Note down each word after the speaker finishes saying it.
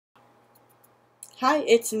Hi,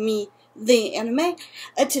 it's me, the anime,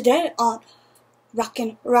 and today on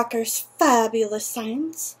Rockin' Rocker's Fabulous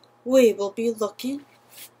Science, we will be looking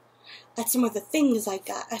at some of the things I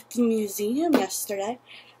got at the museum yesterday,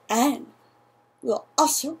 and we'll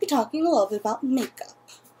also be talking a little bit about makeup.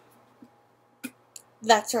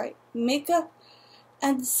 That's right, makeup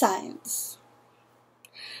and science.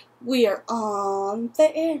 We are on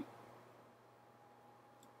the air.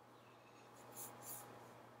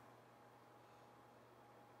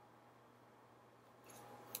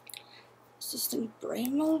 Is this thing brave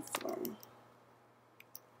enough, or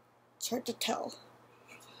it's hard to tell.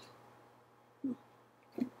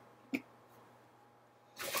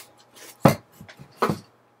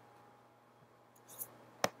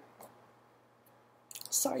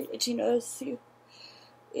 Sorry, itchy nose, you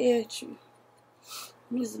itchy.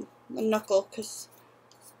 I'm using my knuckle because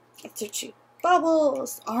it's itchy.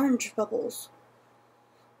 Bubbles! Orange bubbles.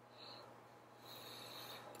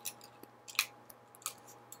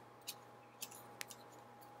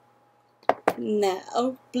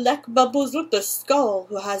 Now, black bubbles with the skull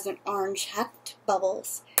who has an orange hat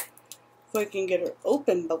bubbles. If I can get her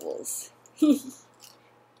open bubbles.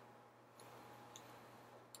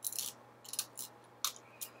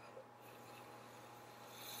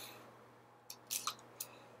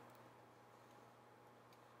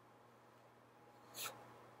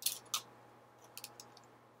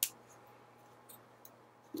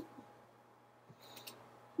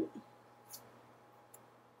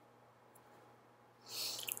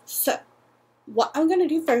 So, what I'm going to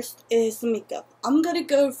do first is the makeup. I'm going to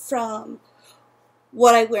go from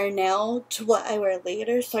what I wear now to what I wear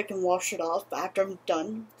later so I can wash it off after I'm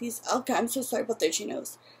done these. Okay, I'm so sorry about the itchy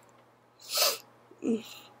nose. So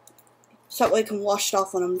that way I can wash it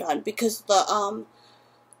off when I'm done, because the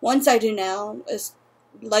ones I do now is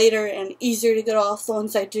lighter and easier to get off. The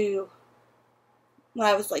ones I do when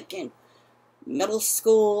I was like in middle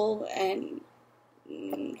school and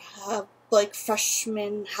have like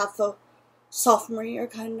freshman, half a sophomore year,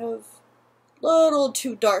 kind of a little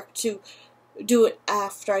too dark to do it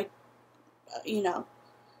after it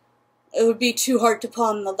would be too hard to put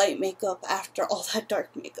on the light makeup after all that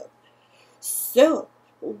dark makeup. So,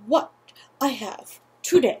 what I have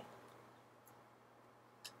today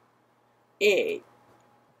is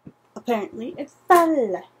apparently a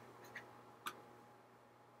fell.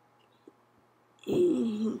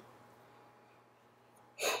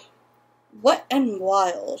 Wet and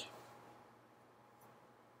Wild.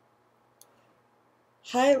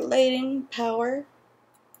 Highlighting power.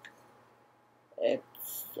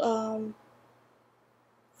 It's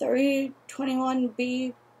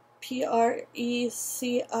 321B PRECIOUS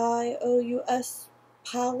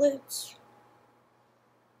palettes.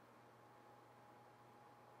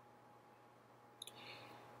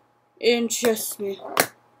 And trust me,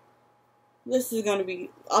 this is gonna be,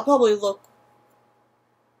 I'll probably look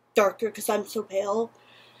darker because I'm so pale.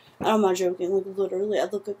 I'm not joking, like literally I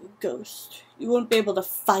look like a ghost. You won't be able to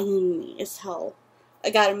find me as hell. I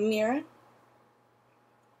got a mirror.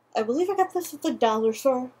 I believe I got this at the dollar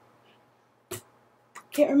store.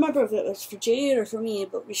 Can't remember if it was for Jade or for me,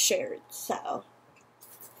 but we shared, so.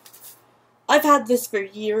 I've had this for a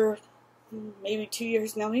year, maybe 2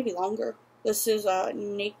 years now, maybe longer. This is a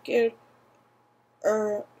Naked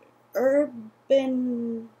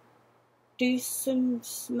Urban Decent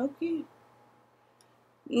Smoky?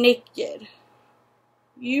 Naked.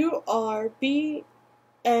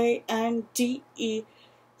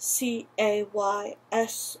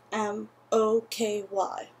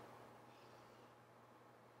 URBANDECAYSMOKY.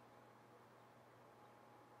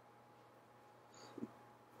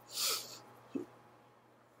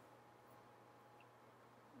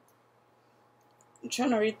 I'm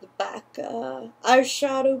trying to read the back.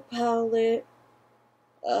 Eyeshadow palette.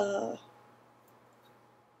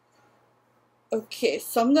 Okay,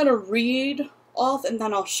 so I'm gonna read off and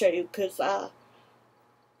then I'll show you because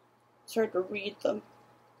it's hard to read them.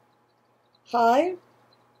 Hi.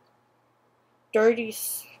 Dirty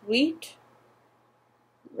Sweet.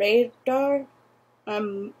 Radar.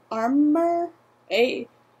 Armor.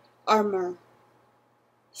 Armor.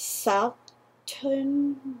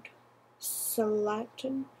 Salatin.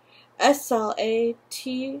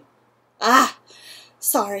 S-L-A-T.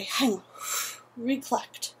 Sorry, hang on.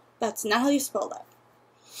 Recollect. That's not how you spell that.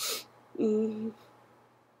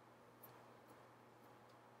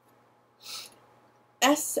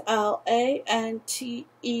 S-L-A-N-T-E-D.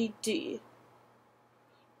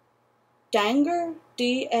 Danger?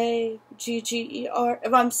 D-A-G-G-E-R.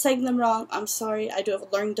 If I'm saying them wrong, I'm sorry. I do have a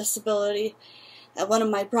learning disability. And one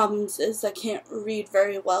of my problems is I can't read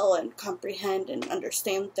very well and comprehend and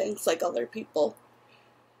understand things like other people.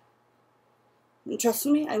 And trust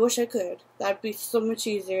me, I wish I could. That'd be so much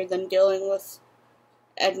easier than dealing with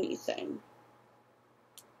anything.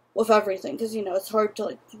 With everything, because, you know, it's hard to,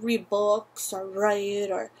 like, read books or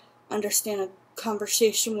write or understand a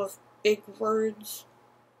conversation with big words.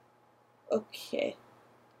 Okay.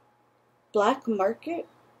 Black market?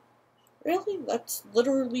 Really? That's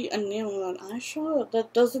literally a nail on an eyeshadow?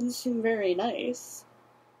 That doesn't seem very nice.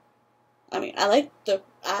 I mean, I like to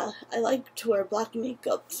wear black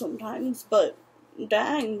makeup sometimes, but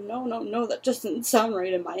dang, no, that just didn't sound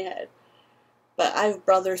right in my head. But I have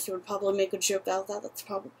brothers who would probably make a joke out of that. That's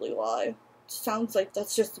probably why. It sounds like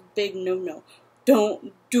that's just a big no-no.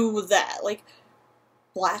 Don't do that. Like,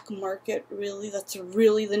 black market, really? That's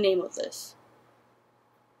really the name of this.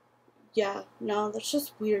 Yeah, no, that's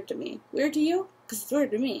just weird to me. Weird to you? Because it's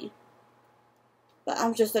weird to me. But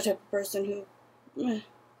I'm just the type of person who...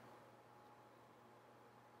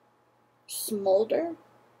 Smolder?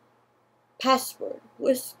 Password.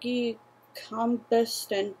 Whiskey, Compass,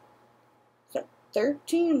 and...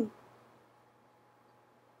 13?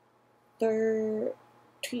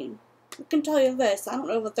 13. I can tell you this, I don't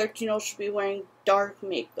know if a 13-year-old should be wearing dark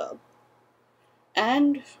makeup.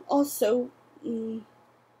 And also,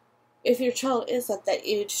 if your child is at that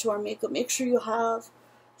age to wear makeup, make sure you have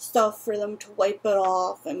stuff for them to wipe it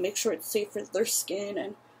off and make sure it's safe for their skin.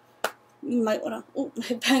 And you might want to... Oh,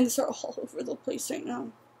 my bangs are all over the place right now.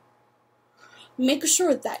 Make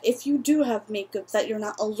sure that if you do have makeup that you're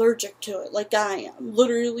not allergic to it, like I am.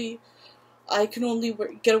 Literally, I can only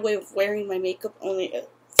get away with wearing my makeup only a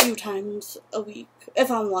few times a week, if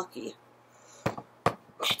I'm lucky.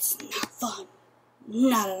 It's not fun.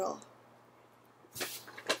 Not at all.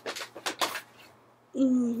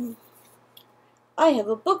 I have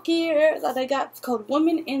a book here that I got. It's called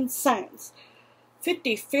Women in Science.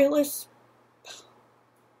 50 Fearless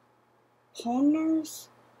Pioneers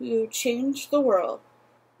Who Changed the World.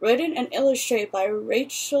 Written and illustrated by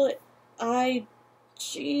Rachel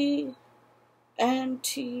I.G.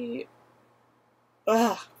 N.T.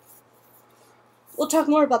 We'll talk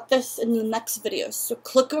more about this in the next video, so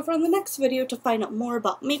click over on the next video to find out more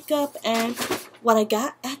about makeup and what I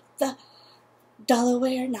got at the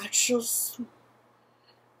Delaware Natural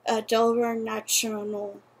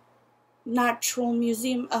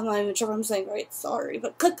Museum. I'm not even sure if I'm saying right, sorry,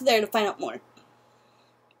 but click there to find out more.